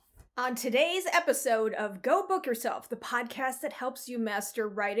On today's episode of Go Book Yourself, the podcast that helps you master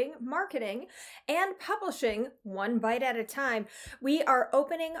writing, marketing, and publishing one bite at a time, we are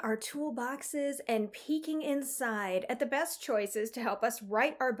opening our toolboxes and peeking inside at the best choices to help us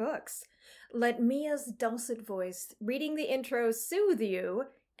write our books. Let Mia's dulcet voice reading the intro soothe you,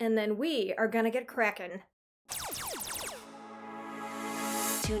 and then we are gonna get cracking.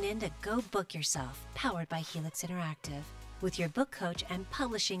 Tune in to Go Book Yourself, powered by Helix Interactive, with your book coach and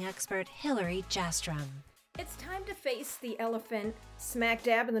publishing expert, Hillary Jastrom. It's time to face the elephant smack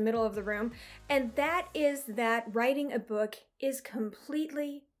dab in the middle of the room, and that is that writing a book is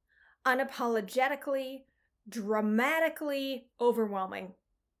completely, unapologetically, dramatically overwhelming.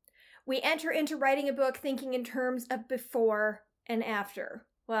 We enter into writing a book thinking in terms of before and after.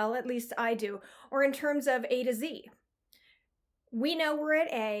 Well, at least I do, or in terms of A to Z. We know we're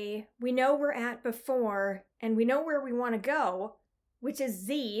at A, we know we're at before, and we know where we want to go, which is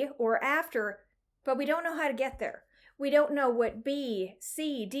Z or after, but we don't know how to get there. We don't know what B,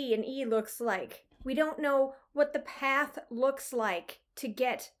 C, D, and E looks like. We don't know what the path looks like to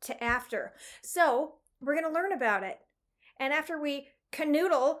get to after. So we're going to learn about it. And after we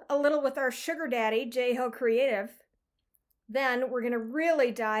canoodle a little with our sugar daddy, J Hill Creative, then we're going to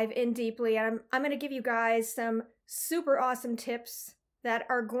really dive in deeply. And I'm going to give you guys some super awesome tips that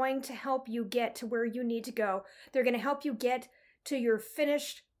are going to help you get to where you need to go. They're going to help you get to your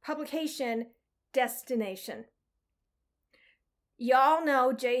finished publication destination. Y'all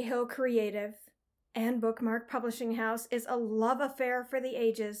know J Hill Creative and Bookmark Publishing House is a love affair for the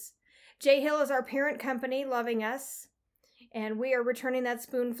ages. J Hill is our parent company loving us, and we are returning that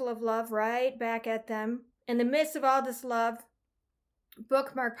spoonful of love right back at them. In the midst of all this love,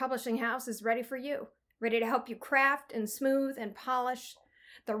 Bookmark Publishing House is ready for you. Ready to help you craft and smooth and polish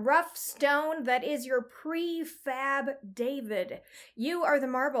the rough stone that is your prefab David. You are the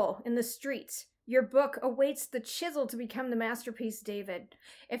marble in the streets. Your book awaits the chisel to become the masterpiece David.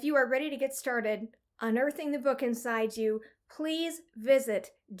 If you are ready to get started unearthing the book inside you, please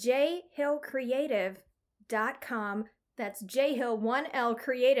visit jhillcreative.com. That's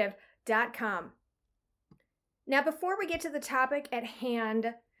jhill1lcreative.com. Now, before we get to the topic at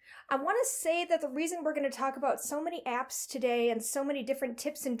hand, I want to say that the reason we're going to talk about so many apps today and so many different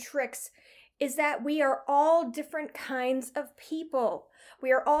tips and tricks is that we are all different kinds of people.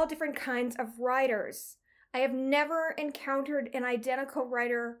 We are all different kinds of writers. I have never encountered an identical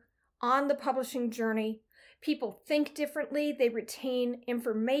writer on the publishing journey. People think differently. They retain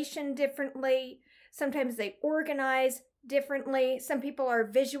information differently. Sometimes they organize differently. Some people are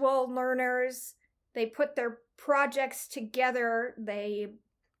visual learners. They put their projects together. They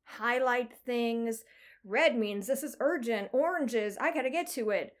highlight things. Red means this is urgent. Orange is I gotta get to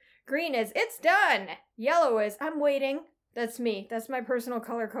it. Green is it's done. Yellow is I'm waiting. That's me. That's my personal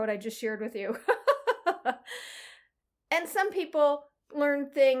color code I just shared with you. And some people learn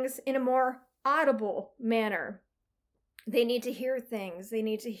things in a more audible manner. They need to hear things. They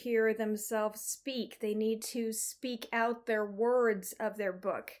need to hear themselves speak. They need to speak out their words of their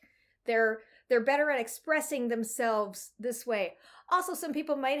book. They're better at expressing themselves this way. Also, some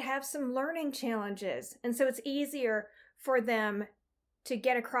people might have some learning challenges, and so it's easier for them to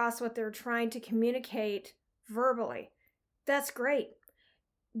get across what they're trying to communicate verbally. That's great.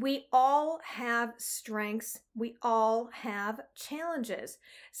 We all have strengths. We all have challenges.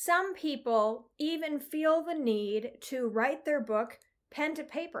 Some people even feel the need to write their book pen to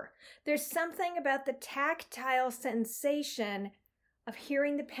paper. There's something about the tactile sensation of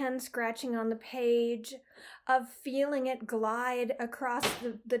hearing the pen scratching on the page, of feeling it glide across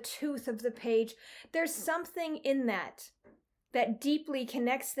the tooth of the page. There's something in that deeply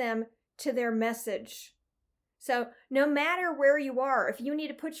connects them to their message. So no matter where you are, if you need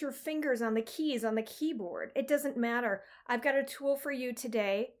to put your fingers on the keys on the keyboard, it doesn't matter. I've got a tool for you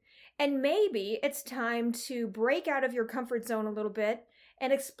today. And maybe it's time to break out of your comfort zone a little bit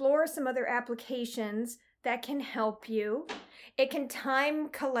and explore some other applications that can help you. It can time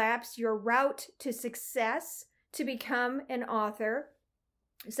collapse your route to success to become an author.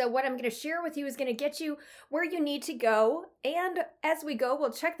 So what I'm going to share with you is going to get you where you need to go. And as we go,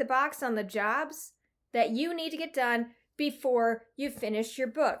 we'll check the box on the jobs that you need to get done before you finish your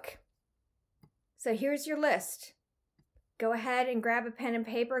book. So here's your list. Go ahead and grab a pen and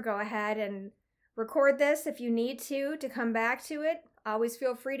paper. Go ahead and record this if you need to come back to it. Always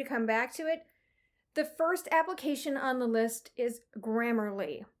feel free to come back to it. The first application on the list is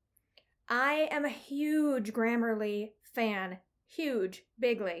Grammarly. I am a huge Grammarly fan. Huge,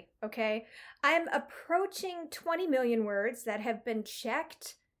 bigly, okay? I'm approaching 20 million words that have been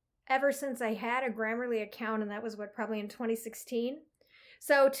checked ever since I had a Grammarly account, and that was probably in 2016.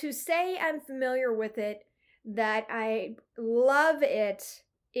 So to say I'm familiar with it, that I love it,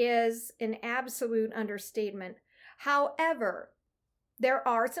 is an absolute understatement. However, there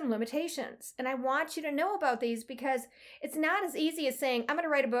are some limitations, and I want you to know about these because it's not as easy as saying, I'm going to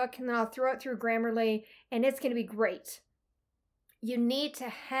write a book and then I'll throw it through Grammarly and it's going to be great. You need to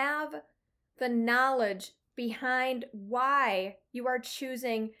have the knowledge behind why you are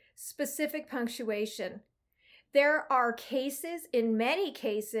choosing specific punctuation. There are cases, in many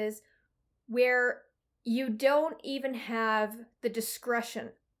cases, where you don't even have the discretion.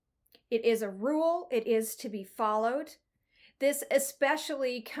 It is a rule, it is to be followed. This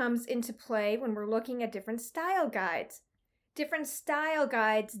especially comes into play when we're looking at different style guides. Different style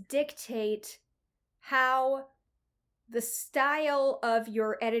guides dictate how the style of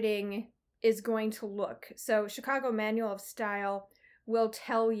your editing is going to look. So Chicago Manual of Style will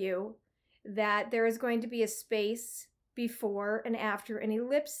tell you that there is going to be a space before and after an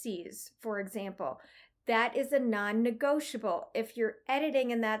ellipses, for example. That is a non-negotiable. If you're editing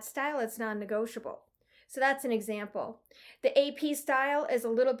in that style, it's non-negotiable. So that's an example. The AP style is a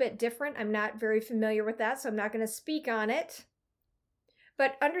little bit different. I'm not very familiar with that, so I'm not going to speak on it.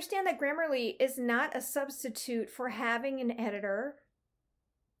 But understand that Grammarly is not a substitute for having an editor.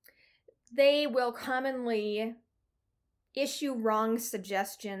 They will commonly issue wrong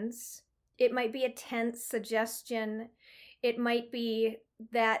suggestions. It might be a tense suggestion. It might be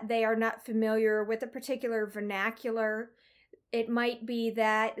that they are not familiar with a particular vernacular. It might be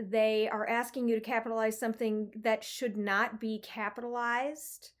that they are asking you to capitalize something that should not be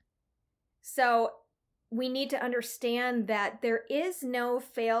capitalized. So we need to understand that there is no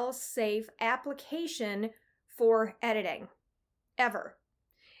fail-safe application for editing, ever.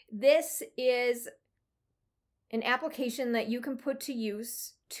 This is an application that you can put to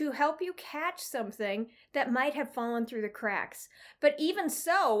use to help you catch something that might have fallen through the cracks. But even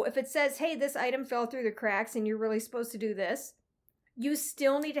so, if it says, hey, this item fell through the cracks and you're really supposed to do this, you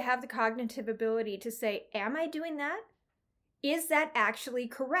still need to have the cognitive ability to say, am I doing that? Is that actually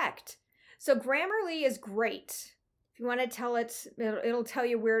correct? So Grammarly is great. If you want to tell it, it'll tell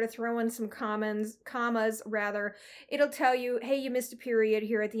you where to throw in some commas. It'll tell you, hey, you missed a period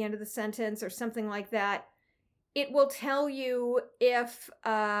here at the end of the sentence or something like that. It will tell you if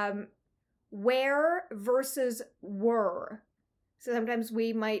where versus were. So sometimes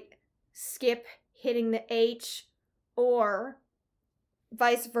we might skip hitting the H, or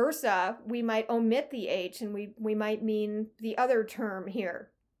vice versa, we might omit the H and we might mean the other term here.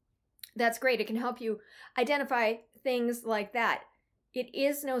 That's great. It can help you identify things like that. It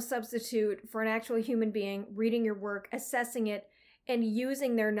is no substitute for an actual human being reading your work, assessing it, and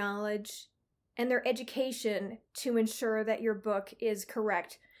using their knowledge and their education to ensure that your book is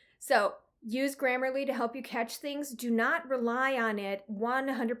correct. So use Grammarly to help you catch things. Do not rely on it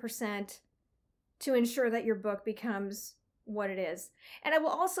 100% to ensure that your book becomes what it is. And I will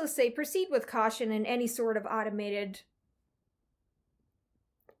also say, proceed with caution in any sort of automated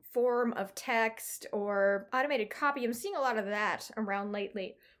form of text or automated copy. I'm seeing a lot of that around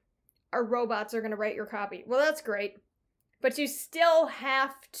lately. Our robots are going to write your copy. Well, that's great. But you still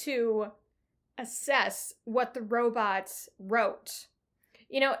have to assess what the robots wrote.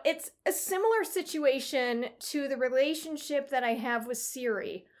 You know, it's a similar situation to the relationship that I have with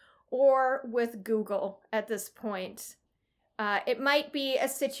Siri or with Google at this point. It might be a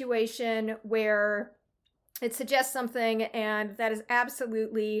situation where it suggests something and that is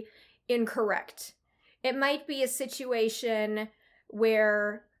absolutely incorrect. It might be a situation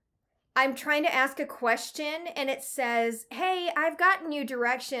where I'm trying to ask a question and it says, hey, I've gotten you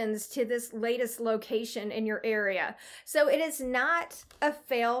directions to this latest location in your area. So it is not a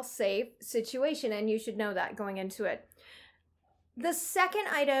fail-safe situation, and you should know that going into it. The second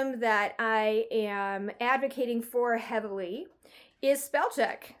item that I am advocating for heavily is spell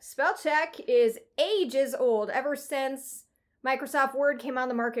check. Spell check is ages old, ever since Microsoft Word came on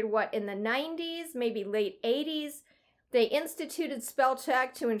the market, in the 90s, maybe late 80s. They instituted spell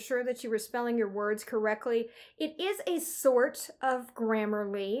check to ensure that you were spelling your words correctly. It is a sort of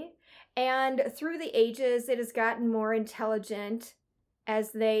Grammarly, and through the ages, it has gotten more intelligent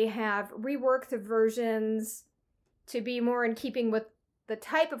as they have reworked the versions to be more in keeping with the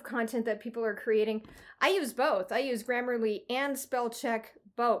type of content that people are creating. I use both. I use Grammarly and spell check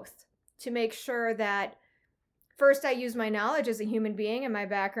both to make sure that first I use my knowledge as a human being and my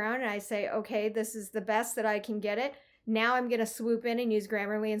background, and I say, okay, this is the best that I can get it. Now I'm going to swoop in and use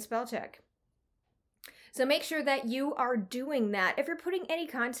Grammarly and spell check. So make sure that you are doing that. If you're putting any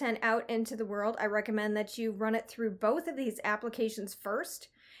content out into the world, I recommend that you run it through both of these applications first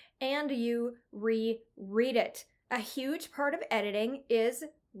and you reread it. a huge part of editing is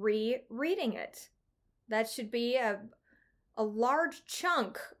rereading it. That should be a large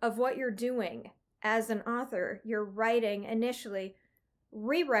chunk of what you're doing as an author. You're writing initially.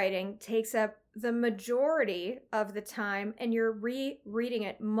 Rewriting takes up the majority of the time, and you're rereading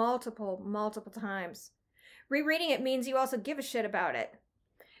it multiple times. Rereading it means you also give a shit about it.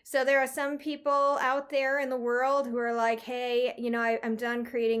 So there are some people out there in the world who are like, hey, I'm done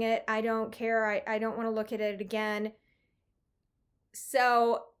creating it. I don't care. I don't want to look at it again.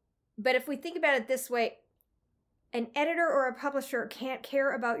 So, but if we think about it this way, an editor or a publisher can't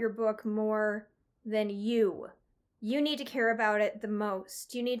care about your book more than you. You need to care about it the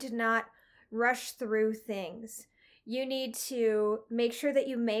most. You need to not rush through things. You need to make sure that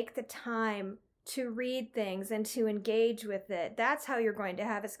you make the time to read things and to engage with it. That's how you're going to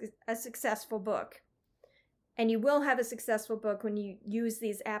have a successful book. And you will have a successful book when you use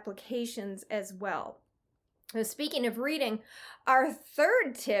these applications as well. Now, speaking of reading, our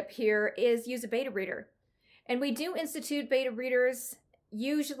third tip here is use a beta reader. And we do institute beta readers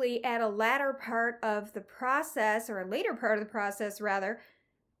usually at a latter part of the process, or a later part of the process rather.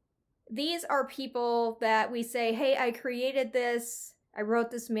 These are people that we say, hey, I created this, I wrote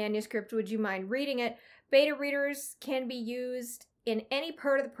this manuscript, would you mind reading it? Beta readers can be used in any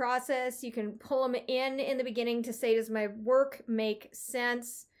part of the process. You can pull them in the beginning to say, does my work make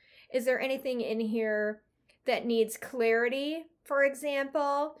sense? Is there anything in here that needs clarity, for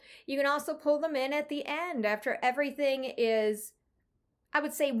example? You can also pull them in at the end after everything is, I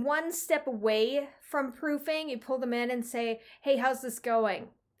would say, one step away from proofing. You pull them in and say, hey, how's this going?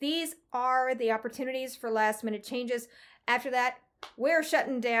 These are the opportunities for last minute changes. After that, we're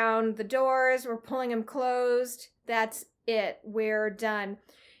shutting down the doors. We're pulling them closed. That's it. We're done.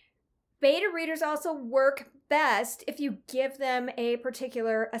 Beta readers also work best if you give them a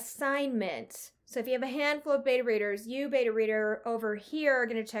particular assignment. So if you have a handful of beta readers, you beta reader over here are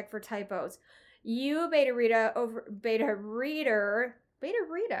going to check for typos. You beta reader,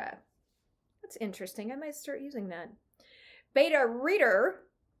 that's interesting. I might start using that. Beta reader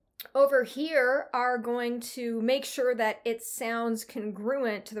over here are going to make sure that it sounds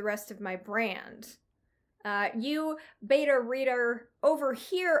congruent to the rest of my brand. You beta reader over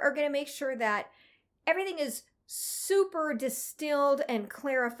here are going to make sure that everything is super distilled and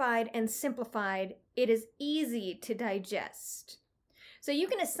clarified and simplified. It is easy to digest. So you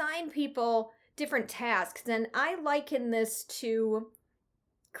can assign people different tasks, and I liken this to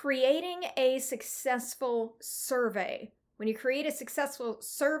creating a successful survey. When you create a successful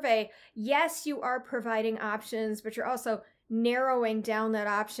survey, yes, you are providing options, but you're also narrowing down that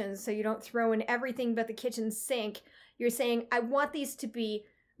option so you don't throw in everything but the kitchen sink. You're saying, I want these to be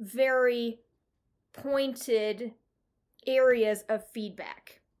very pointed areas of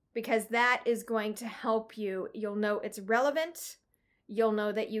feedback, because that is going to help you. You'll know it's relevant. You'll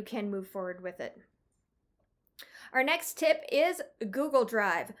know that you can move forward with it. Our next tip is Google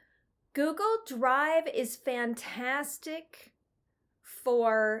Drive. Google Drive is fantastic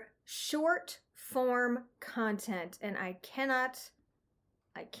for short form content, and I cannot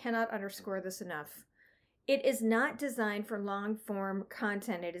underscore this enough. It is not designed for long form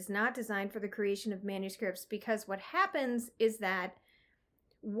content. It is not designed for the creation of manuscripts, because what happens is that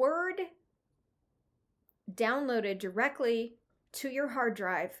Word downloaded directly to your hard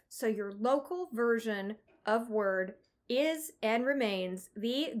drive, so your local version of Word is and remains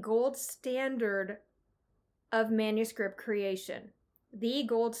the gold standard of manuscript creation. The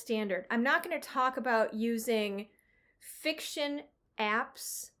gold standard. I'm not going to talk about using fiction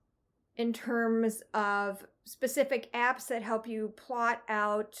apps in terms of specific apps that help you plot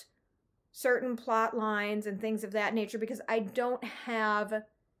out certain plot lines and things of that nature, because I don't have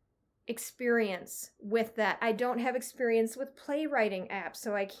experience with that. I don't have experience with playwriting apps,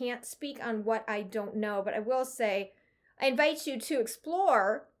 so I can't speak on what I don't know, but I will say I invite you to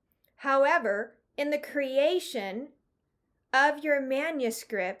explore. However, in the creation of your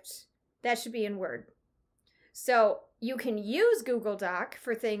manuscript, that should be in Word. So you can use Google Doc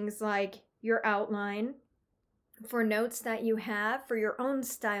for things like your outline, for notes that you have, for your own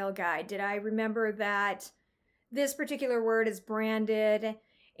style guide. Did I remember that this particular word is branded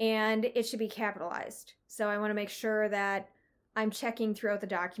and it should be capitalized? So I want to make sure that I'm checking throughout the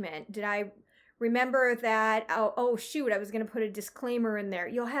document. Did I remember that, oh shoot, I was going to put a disclaimer in there.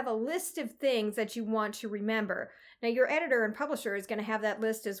 You'll have a list of things that you want to remember. Now, your editor and publisher is going to have that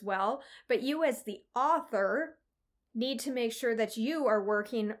list as well, but you as the author need to make sure that you are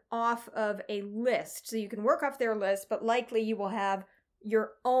working off of a list. So you can work off their list, but likely you will have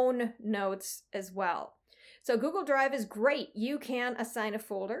your own notes as well. So Google Drive is great. You can assign a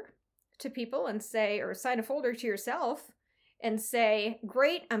folder to people and say, or assign a folder to yourself and say,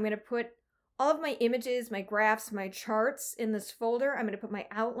 great, I'm going to put all of my images, my graphs, my charts in this folder. I'm going to put my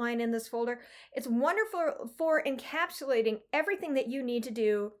outline in this folder. It's wonderful for encapsulating everything that you need to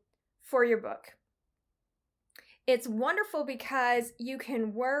do for your book. It's wonderful because you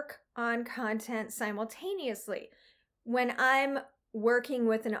can work on content simultaneously. When I'm working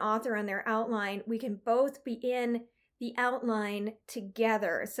with an author on their outline, we can both be in the outline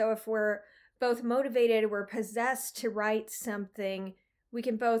together. So if we're both motivated, we're possessed to write something, we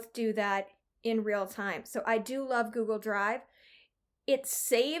can both do that in real time. So I do love Google Drive. It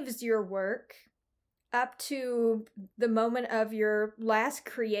saves your work up to the moment of your last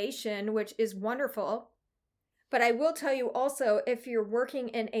creation, which is wonderful. But I will tell you also, if you're working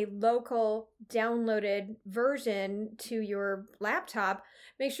in a local downloaded version to your laptop,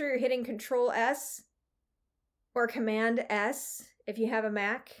 make sure you're hitting Control S or Command S if you have a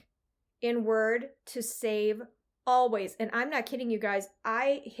Mac in Word to save always. And I'm not kidding you guys.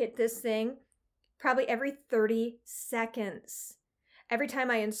 I hit this thing probably every 30 seconds. Every time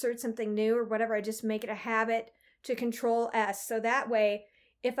I insert something new or whatever, I just make it a habit to Control S. So that way,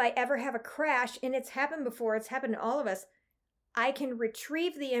 if I ever have a crash, and it's happened before, it's happened to all of us, I can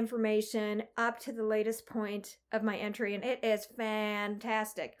retrieve the information up to the latest point of my entry, and it is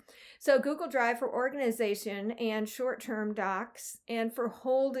fantastic. So Google Drive for organization and short-term docs, and for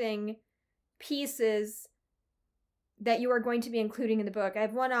holding pieces that you are going to be including in the book. I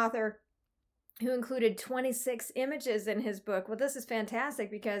have one author who included 26 images in his book. Well, this is fantastic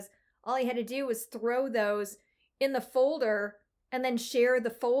because all he had to do was throw those in the folder and then share the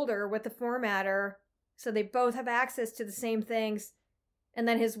folder with the formatter so they both have access to the same things, and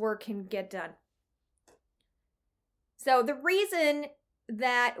then his work can get done. So the reason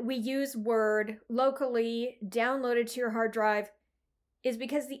that we use Word locally downloaded to your hard drive is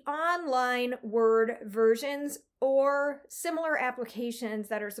because the online Word versions or similar applications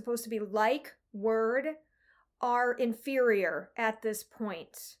that are supposed to be like Word are inferior at this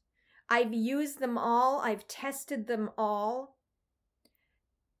point. I've used them all. I've tested them all.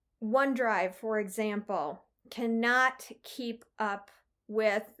 OneDrive, for example, cannot keep up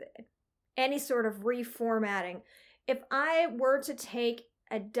with any sort of reformatting. If I were to take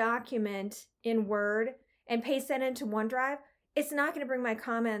a document in Word and paste that into OneDrive, it's not going to bring my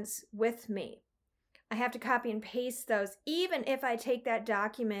comments with me. I have to copy and paste those. Even if I take that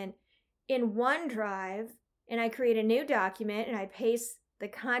document in OneDrive and I create a new document and I paste the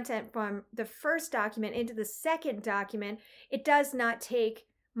content from the first document into the second document, it does not take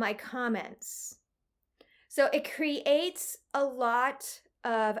my comments. So it creates a lot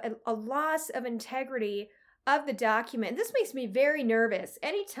of a loss of integrity of the document. This makes me very nervous.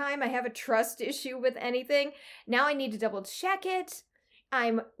 Anytime I have a trust issue with anything, now I need to double check it.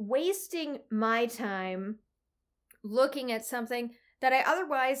 I'm wasting my time looking at something that I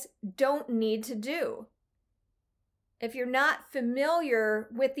otherwise don't need to do. If you're not familiar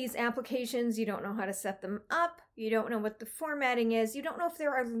with these applications, you don't know how to set them up, you don't know what the formatting is, you don't know if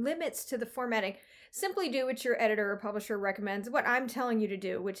there are limits to the formatting, simply do what your editor or publisher recommends, what I'm telling you to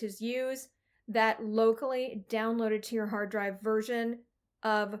do, which is use that locally downloaded to your hard drive version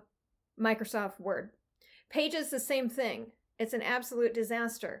of Microsoft Word. Pages, the same thing. It's an absolute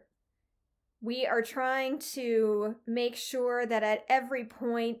disaster. We are trying to make sure that at every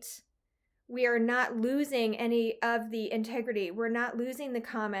point we are not losing any of the integrity. We're not losing the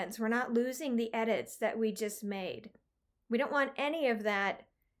comments. We're not losing the edits that we just made. We don't want any of that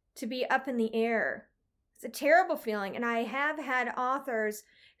to be up in the air. It's a terrible feeling. And I have had authors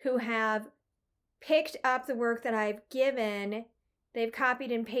who have picked up the work that I've given. They've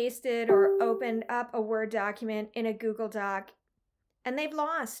copied and pasted or opened up a Word document in a Google Doc, and they've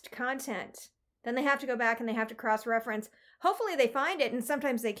lost content. Then they have to go back and they have to cross-reference. Hopefully they find it, and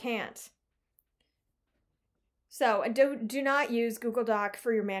sometimes they can't. So do not use Google Doc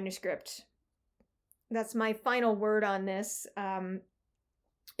for your manuscript. That's my final word on this.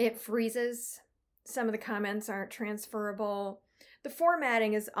 It freezes. Some of the comments aren't transferable. The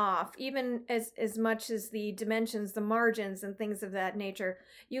formatting is off, even as much as the dimensions, the margins, and things of that nature.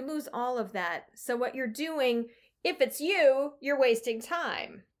 You lose all of that. So what you're doing, if it's you, you're wasting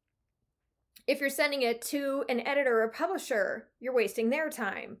time. If you're sending it to an editor or publisher, you're wasting their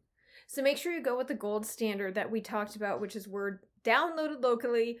time. So make sure you go with the gold standard that we talked about, which is Word downloaded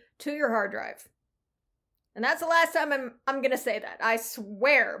locally to your hard drive. And that's the last time I'm going to say that. I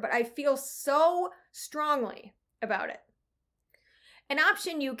swear, but I feel so strongly about it. An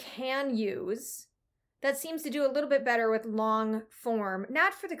option you can use that seems to do a little bit better with long form,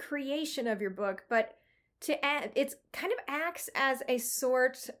 not for the creation of your book, but to add, it kind of acts as a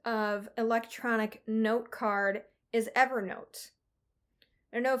sort of electronic note card, is Evernote.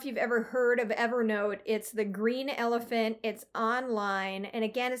 I don't know if you've ever heard of Evernote. It's the green elephant. It's online. And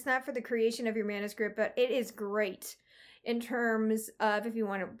again, it's not for the creation of your manuscript, but it is great in terms of if you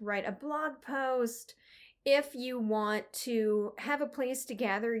want to write a blog post, if you want to have a place to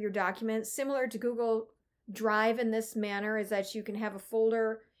gather your documents, similar to Google Drive in this manner, is that you can have a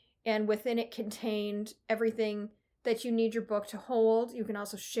folder and within it contained everything that you need your book to hold. You can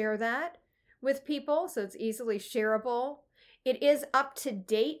also share that with people, so it's easily shareable. It is up to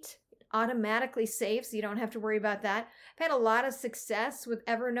date, automatically saves, so you don't have to worry about that. I've had a lot of success with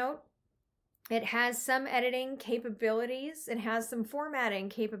Evernote. It has some editing capabilities. It has some formatting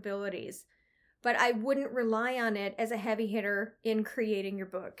capabilities, but I wouldn't rely on it as a heavy hitter in creating your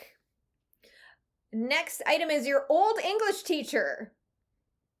book. Next item is your old English teacher.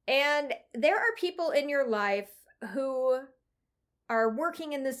 And there are people in your life who are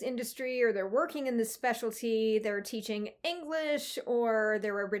working in this industry, or they're working in this specialty. They're teaching English, or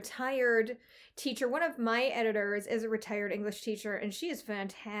they're a retired teacher. One of my editors is a retired English teacher, and she is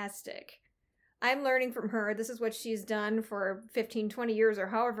fantastic. I'm learning from her. This is what she's done for 15, 20 years, or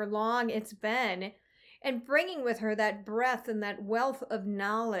however long it's been, and bringing with her that breadth and that wealth of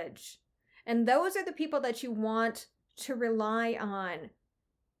knowledge. And those are the people that you want to rely on.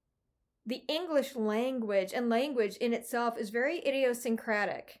 The English language and language in itself is very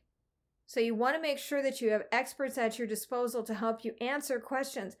idiosyncratic. So you want to make sure that you have experts at your disposal to help you answer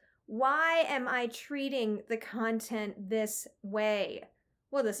questions. Why am I treating the content this way?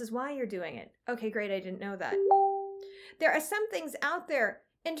 Well, this is why you're doing it. Okay, great, I didn't know that. There are some things out there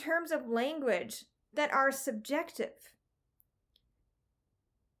in terms of language that are subjective.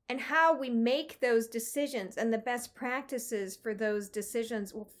 And how we make those decisions and the best practices for those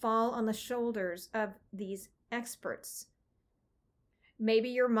decisions will fall on the shoulders of these experts. Maybe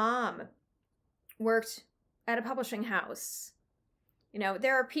your mom worked at a publishing house. You know,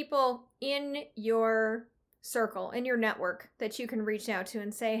 there are people in your circle, in your network, that you can reach out to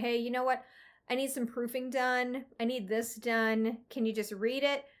and say, hey, you know what? I need some proofing done. I need this done. Can you just read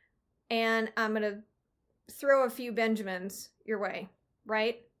it? And I'm going to throw a few Benjamins your way,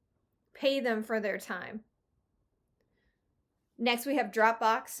 right? Pay them for their time. Next, we have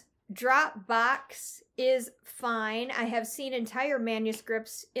Dropbox. Dropbox is fine. I have seen entire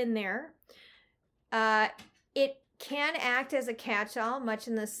manuscripts in there. It can act as a catch-all, much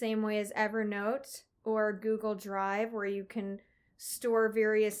in the same way as Evernote or Google Drive, where you can store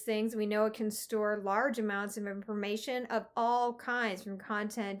various things. We know it can store large amounts of information of all kinds, from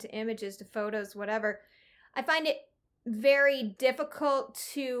content to images to photos, whatever. I find it very difficult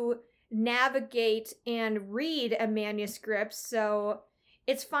to navigate and read a manuscript, so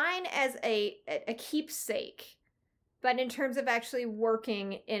it's fine as a keepsake. But in terms of actually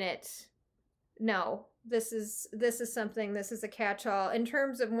working in it, no. This is something, this is a catch-all. In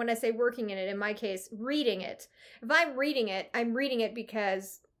terms of when I say working in it, in my case, reading it. If I'm reading it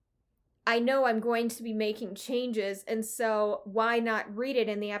because I know I'm going to be making changes, and so why not read it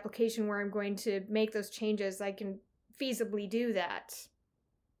in the application where I'm going to make those changes? I can feasibly do that.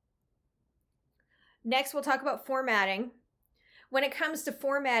 Next, we'll talk about formatting. When it comes to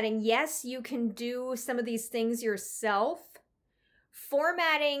formatting, yes, you can do some of these things yourself.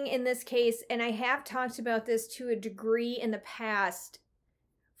 Formatting in this case, and I have talked about this to a degree in the past,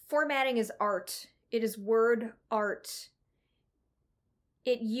 formatting is art. It is word art.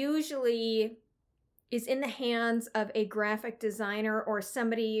 It usually is in the hands of a graphic designer or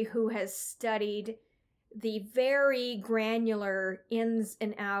somebody who has studied the very granular ins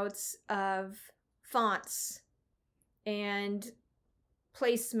and outs of fonts and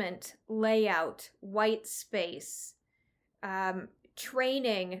placement, layout, white space,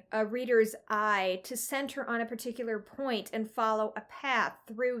 training a reader's eye to center on a particular point and follow a path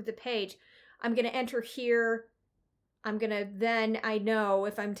through the page. I'm going to enter here. Then I know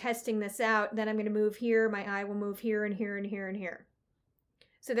if I'm testing this out, then I'm going to move here. My eye will move here and here and here and here.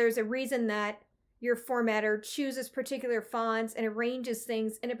 So there's a reason that your formatter chooses particular fonts and arranges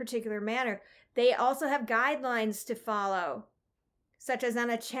things in a particular manner. They also have guidelines to follow, such as on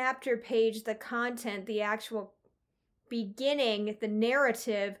a chapter page, the content, the actual beginning, the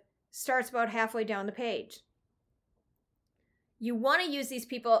narrative starts about halfway down the page. You want to use these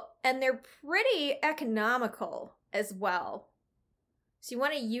people, and they're pretty economical as well. So you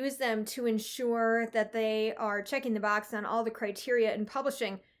want to use them to ensure that they are checking the box on all the criteria in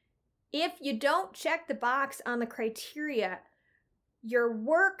publishing. If you don't check the box on the criteria, your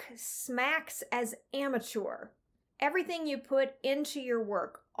work smacks as amateur. Everything you put into your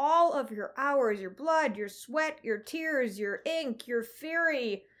work, all of your hours, your blood, your sweat, your tears, your ink, your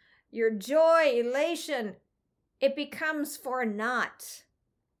fury, your joy, elation, it becomes for naught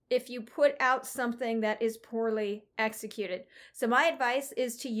if you put out something that is poorly executed. So my advice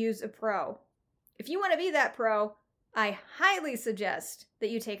is to use a pro. If you want to be that pro, I highly suggest that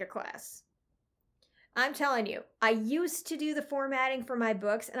you take a class. I'm telling you, I used to do the formatting for my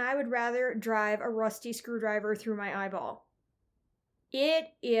books, and I would rather drive a rusty screwdriver through my eyeball. It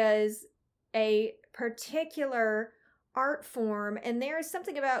is a particular art form, and there's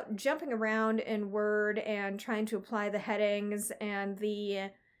something about jumping around in Word and trying to apply the headings and the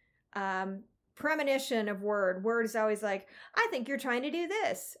premonition of Word. Word is always like, I think you're trying to do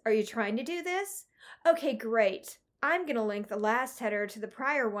this. Are you trying to do this? Okay, great. I'm going to link the last header to the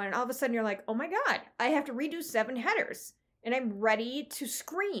prior one. And all of a sudden you're like, oh my God, I have to redo 7 headers and I'm ready to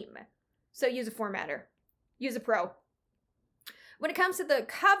scream. So use a formatter. Use a pro. When it comes to the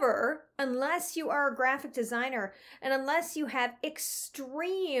cover, unless you are a graphic designer and unless you have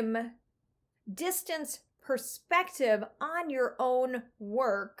extreme distance perspective on your own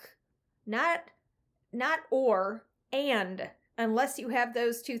work, and unless you have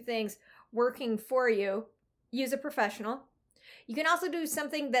those two things working for you, use a professional. You can also do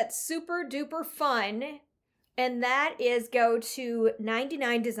something that's super duper fun, and that is go to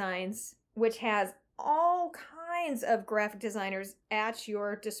 99 Designs, which has all kinds of graphic designers at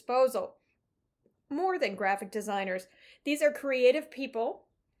your disposal. More than graphic designers. These are creative people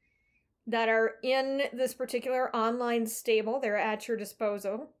that are in this particular online stable. They're at your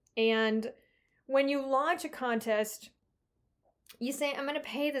disposal. And when you launch a contest, you say, I'm going to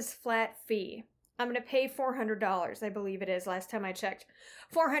pay this flat fee. I'm going to pay $400, I believe it is, last time I checked.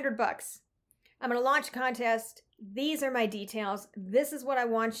 $400. I'm going to launch a contest. These are my details. This is what I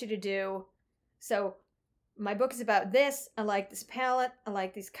want you to do. So my book is about this. I like this palette. I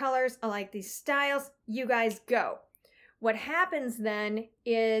like these colors. I like these styles. You guys go. What happens then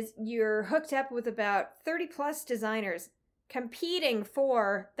is you're hooked up with about 30 plus designers competing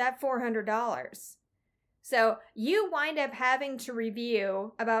for that $400. So you wind up having to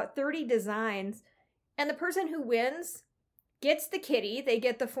review about 30 designs, and the person who wins gets the kitty. They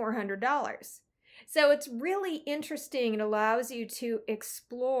get the $400. So it's really interesting. It allows you to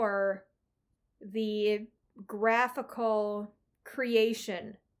explore the graphical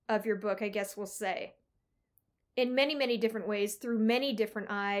creation of your book, I guess we'll say, in many, many different ways, through many different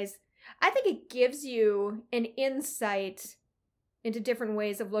eyes. I think it gives you an insight into different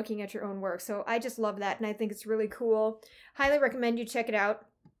ways of looking at your own work. So I just love that, and I think it's really cool. Highly recommend you check it out.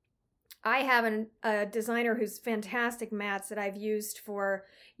 I have a designer who's fantastic, Mats, that I've used for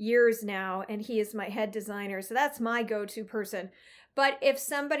years now, and he is my head designer. So that's my go-to person. But if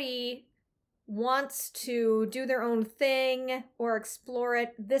somebody wants to do their own thing or explore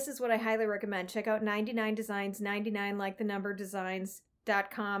it, this is what I highly recommend. Check out 99 Designs, 99 like the number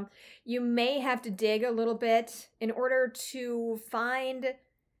designs.com. You may have to dig a little bit in order to find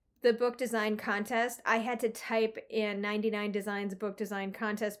the book design contest. I had to type in 99 Designs book design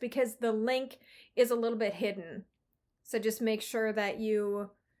contest because the link is a little bit hidden. So just make sure that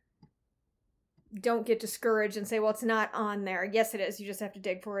you don't get discouraged and say, well, it's not on there. Yes, it is. You just have to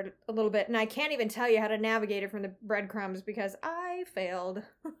dig for it a little bit. And I can't even tell you how to navigate it from the breadcrumbs because I failed.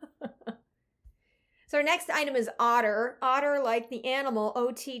 So our next item is Otter. Otter, like the animal,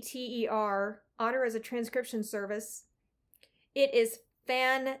 O-T-T-E-R. Otter is a transcription service. It is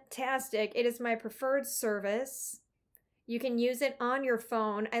fantastic. It is my preferred service. You can use it on your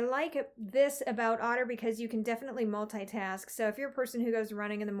phone. I like this about Otter because you can definitely multitask. So if you're a person who goes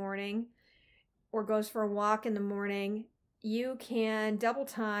running in the morning or goes for a walk in the morning, you can double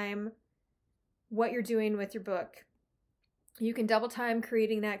time what you're doing with your book. You can double time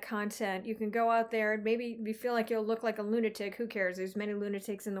creating that content. You can go out there and maybe you feel like you'll look like a lunatic. Who cares? There's many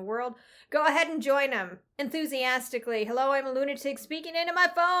lunatics in the world. Go ahead and join them enthusiastically. Hello, I'm a lunatic speaking into my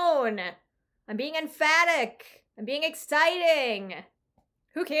phone. I'm being emphatic. I'm being exciting.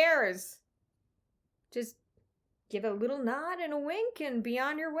 Who cares? Just give a little nod and a wink and be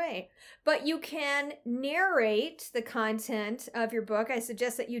on your way. But you can narrate the content of your book. I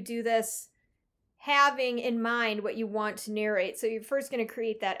suggest that you do this having in mind what you want to narrate. So you're first going to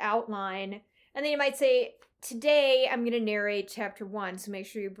create that outline, and then you might say, today I'm going to narrate chapter 1. So make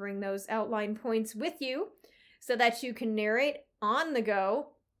sure you bring those outline points with you so that you can narrate on the go.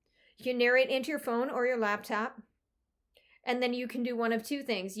 You can narrate into your phone or your laptop. And then you can do one of two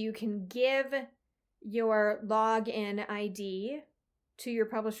things. You can give your login ID to your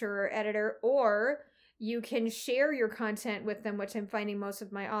publisher or editor, or you can share your content with them, which I'm finding most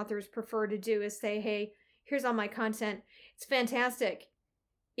of my authors prefer to do, is say, hey, here's all my content. It's fantastic.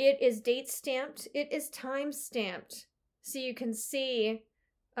 It is date stamped. It is time stamped. So you can see,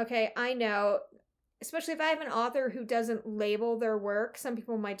 okay, I know, especially if I have an author who doesn't label their work, some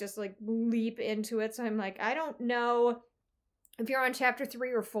people might just like leap into it. So I'm like, I don't know if you're on chapter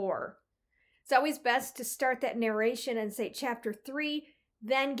 3 or 4. It's always best to start that narration and say chapter 3,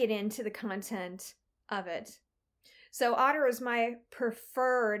 then get into the content of it. So Otter is my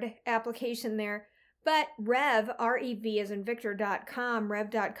preferred application there. But Rev, R-E-V as in Victor.com,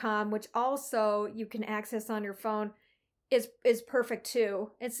 Rev.com, which also you can access on your phone, is perfect too.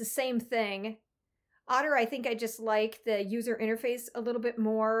 It's the same thing. Otter, I think I just like the user interface a little bit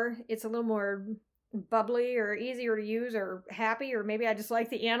more. It's a little more bubbly or easier to use or happy, or maybe I just like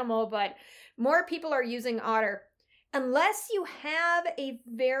the animal, but more people are using Otter. Unless you have a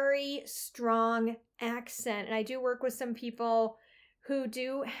very strong accent, and I do work with some people who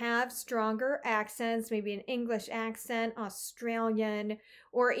do have stronger accents, maybe an English accent, Australian,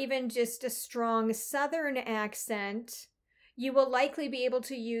 or even just a strong Southern accent, you will likely be able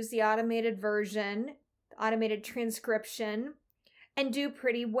to use the automated version, automated transcription, and do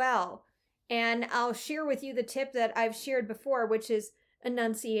pretty well. And I'll share with you the tip that I've shared before, which is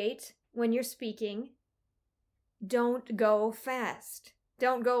enunciate when you're speaking. Don't go fast.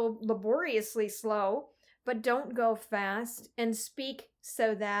 Don't go laboriously slow, but don't go fast, and speak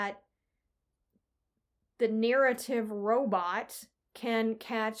so that the narrative robot can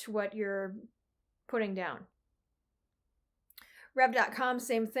catch what you're putting down. Rev.com,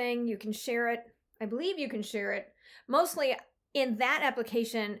 same thing. You can share it. I believe you can share it. Mostly in that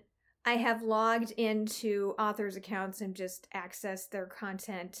application, I have logged into authors' accounts and just access their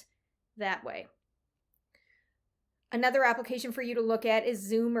content that way. Another application for you to look at is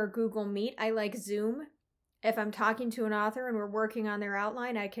Zoom or Google Meet. I like Zoom. If I'm talking to an author and we're working on their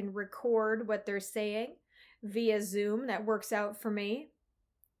outline, I can record what they're saying via Zoom. That works out for me.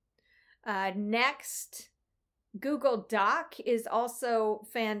 Next, Google Doc is also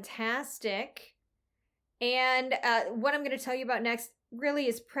fantastic. And what I'm going to tell you about next really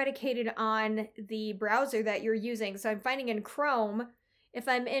is predicated on the browser that you're using. So I'm finding in Chrome, if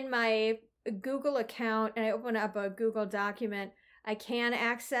I'm in my Google account and I open up a Google document, I can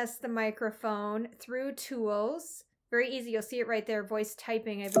access the microphone through Tools. Very easy. You'll see it right there. Voice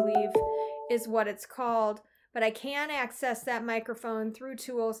typing, I believe, is what it's called. But I can access that microphone through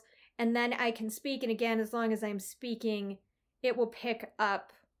Tools, and then I can speak. And again, as long as I'm speaking, it will pick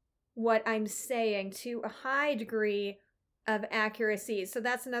up what I'm saying to a high degree of accuracy. So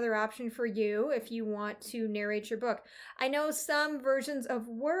that's another option for you if you want to narrate your book. I know some versions of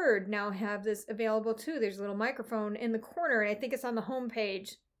Word now have this available too. There's a little microphone in the corner, and I think it's on the home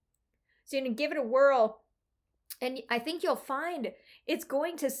page. So you can give it a whirl, and I think you'll find it's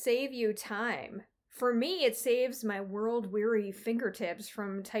going to save you time. For me, it saves my world-weary fingertips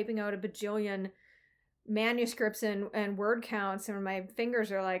from typing out a bajillion manuscripts and word counts, and my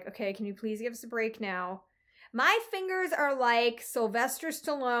fingers are like, okay, can you please give us a break now? My fingers are like Sylvester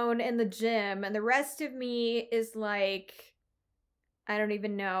Stallone in the gym, and the rest of me is like, I don't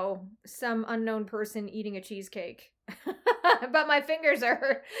even know, some unknown person eating a cheesecake. But my fingers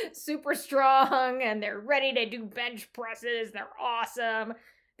are super strong, and they're ready to do bench presses. They're awesome.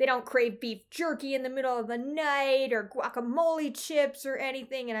 They don't crave beef jerky in the middle of the night or guacamole chips or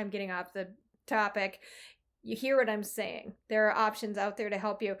anything, and I'm getting off the topic. You hear what I'm saying. There are options out there to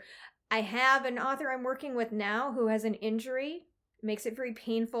help you. I have an author I'm working with now who has an injury. It makes it very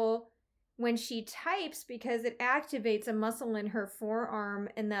painful when she types because it activates a muscle in her forearm,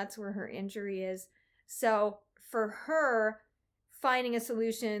 and that's where her injury is. So for her, finding a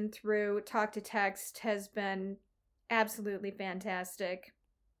solution through talk to text has been absolutely fantastic.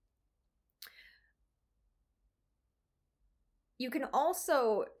 You can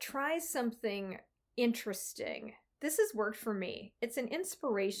also try something interesting. This has worked for me. It's an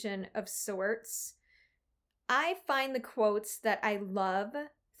inspiration of sorts. I find the quotes that I love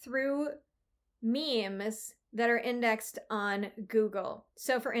through memes that are indexed on Google.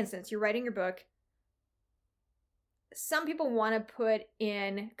 So for instance, you're writing your book. Some people want to put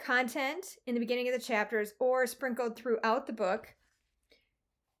in content in the beginning of the chapters or sprinkled throughout the book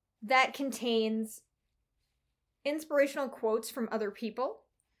that contains inspirational quotes from other people.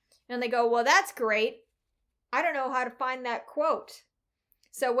 And they go, well, that's great. I don't know how to find that quote.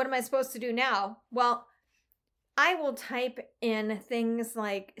 So what am I supposed to do now? Well, I will type in things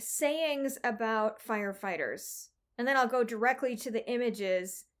like sayings about firefighters. And then I'll go directly to the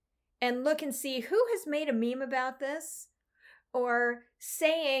images and look and see who has made a meme about this, or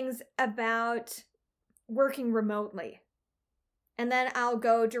sayings about working remotely. And then I'll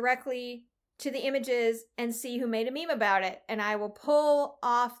go directly to the images and see who made a meme about it. And I will pull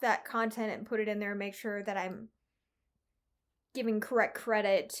off that content and put it in there and make sure that I'm giving correct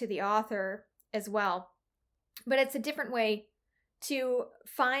credit to the author as well. But it's a different way to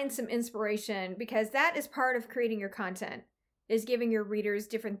find some inspiration, because that is part of creating your content, is giving your readers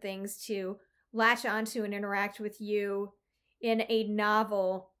different things to latch onto and interact with you in a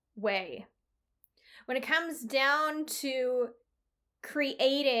novel way. When it comes down to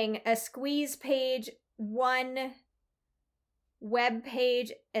creating a squeeze page, one web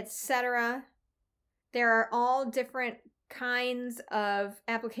page, etc., there are all different kinds of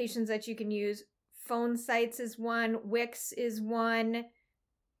applications that you can use. Phone sites is one, Wix is one.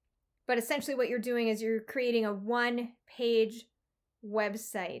 But essentially what you're doing is you're creating a one-page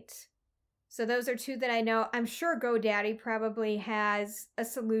website. So those are two that I know. I'm sure GoDaddy probably has a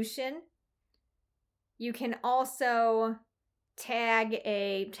solution. You can also tag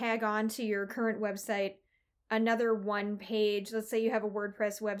on to your current website another one page. Let's say you have a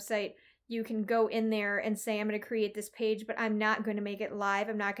WordPress website. You can go in there and say, I'm going to create this page, but I'm not going to make it live.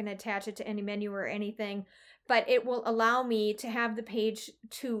 I'm not going to attach it to any menu or anything, but it will allow me to have the page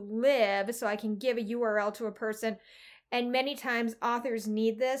to live, so I can give a URL to a person. And many times authors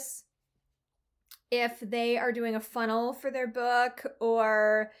need this if they are doing a funnel for their book,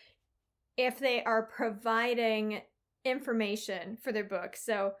 or if they are providing information for their book.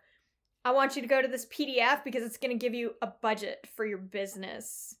 So I want you to go to this PDF because it's going to give you a budget for your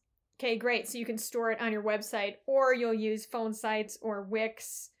business. Okay, great. So you can store it on your website, or you'll use phone sites or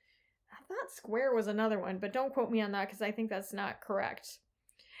Wix. I thought Square was another one, but don't quote me on that because I think that's not correct.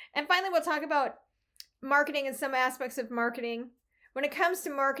 And finally, we'll talk about marketing and some aspects of marketing. When it comes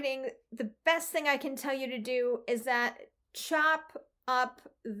to marketing, the best thing I can tell you to do is that chop up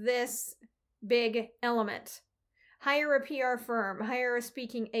this big element. Hire a PR firm, hire a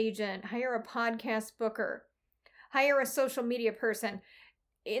speaking agent, hire a podcast booker, hire a social media person.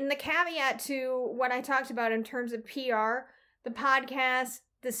 In the caveat to what I talked about in terms of PR, the podcast,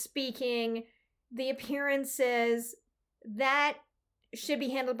 the speaking, the appearances, that should be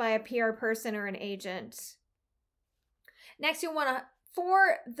handled by a PR person or an agent. Next, you'll want to,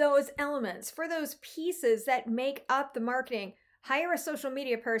 for those elements, for those pieces that make up the marketing, hire a social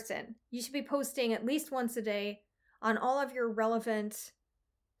media person. You should be posting at least once a day on all of your relevant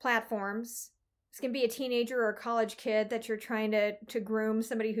platforms. This can be a teenager or a college kid that you're trying to groom,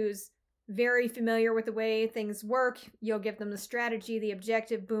 somebody who's very familiar with the way things work. You'll give them the strategy, the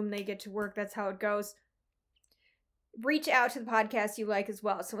objective, boom, they get to work. That's how it goes. Reach out to the podcast you like as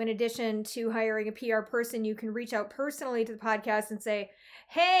well. So in addition to hiring a PR person, you can reach out personally to the podcast and say,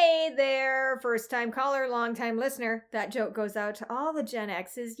 hey there, first-time caller, long-time listener. That joke goes out to all the Gen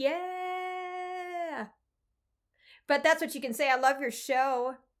X's. Yeah! But that's what you can say. I love your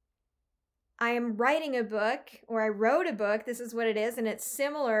show. I am writing a book, or I wrote a book. This is what it is, and it's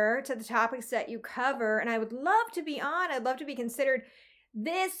similar to the topics that you cover, and I would love to be on. I'd love to be considered.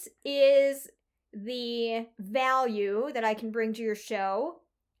 This is the value that I can bring to your show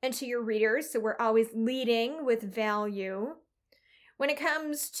and to your readers, so we're always leading with value. When it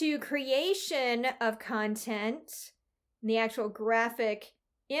comes to creation of content, the actual graphic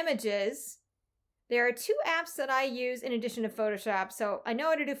images, there are two apps that I use in addition to Photoshop. So I know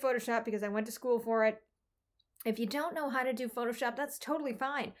how to do Photoshop because I went to school for it. If you don't know how to do Photoshop, that's totally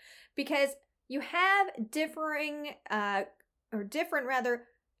fine, because you have different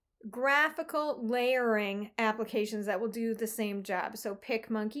graphical layering applications that will do the same job. So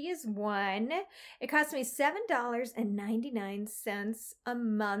PicMonkey is one. It costs me $7.99 a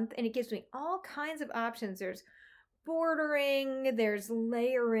month, and it gives me all kinds of options. There's bordering, there's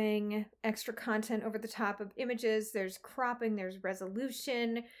layering extra content over the top of images, there's cropping, there's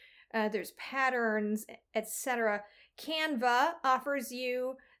resolution, there's patterns, etc. Canva offers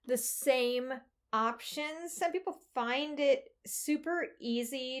you the same options. Some people find it super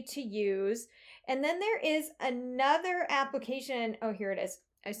easy to use. And then there is another application. Oh, here it is.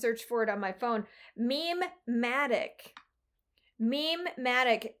 I searched for it on my phone. Memematic.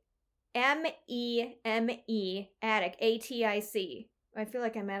 Memematic. M-E-M-E, Attic, A-T-I-C. I feel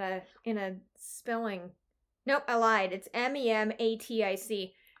like I'm in a spelling. Nope, I lied. It's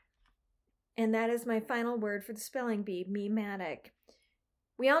M-E-M-A-T-I-C. And that is my final word for the spelling bee, Memematic.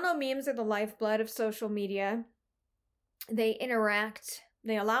 We all know memes are the lifeblood of social media. They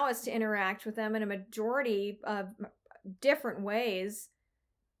allow us to interact with them in a majority of different ways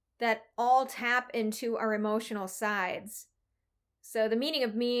that all tap into our emotional sides. So the meaning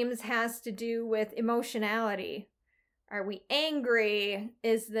of memes has to do with emotionality. Are we angry?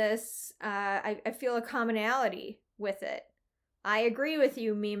 Is this, I feel a commonality with it. I agree with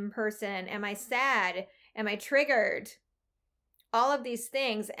you, meme person. Am I sad? Am I triggered? All of these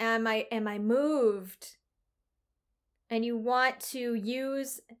things. Am I moved? And you want to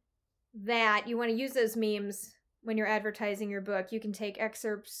use that. You want to use those memes when you're advertising your book. You can take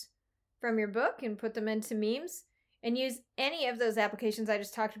excerpts from your book and put them into memes and use any of those applications I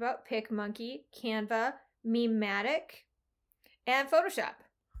just talked about. PicMonkey, Canva, Memematic, and Photoshop.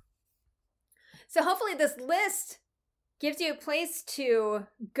 So hopefully this list gives you a place to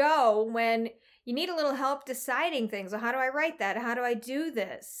go when you need a little help deciding things. Well, how do I write that? How do I do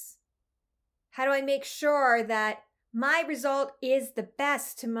this? How do I make sure that my result is the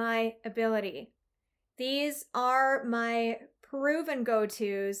best to my ability? These are my proven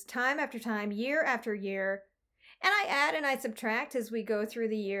go-tos time after time, year after year. And I add and I subtract as we go through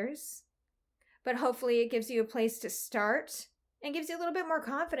the years. But hopefully it gives you a place to start and gives you a little bit more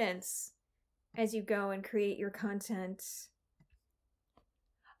confidence as you go and create your content.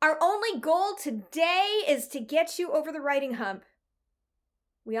 Our only goal today is to get you over the writing hump.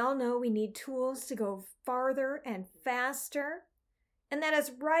 We all know we need tools to go farther and faster, and that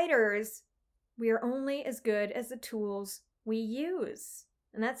as writers, we are only as good as the tools we use.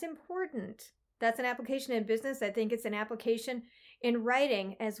 And that's important. That's an application in business. I think it's an application in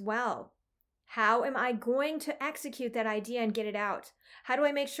writing as well. How am I going to execute that idea and get it out? How do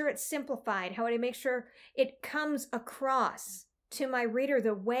I make sure it's simplified? How do I make sure it comes across to my reader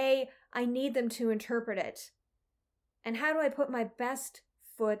the way I need them to interpret it? And how do I put my best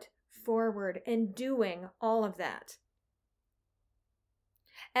foot forward in doing all of that?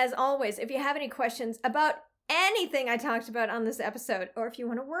 As always, if you have any questions about anything I talked about on this episode, or if you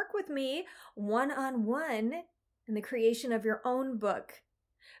want to work with me one-on-one in the creation of your own book,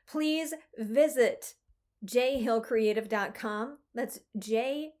 please visit jhillcreative.com. That's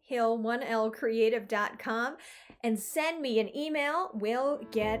jhill1lcreative.com and send me an email. We'll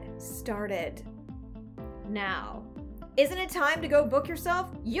get started. Now, isn't it time to go book yourself?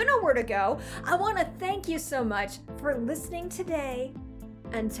 You know where to go. I want to thank you so much for listening today.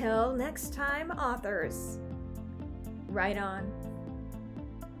 Until next time, authors, write on.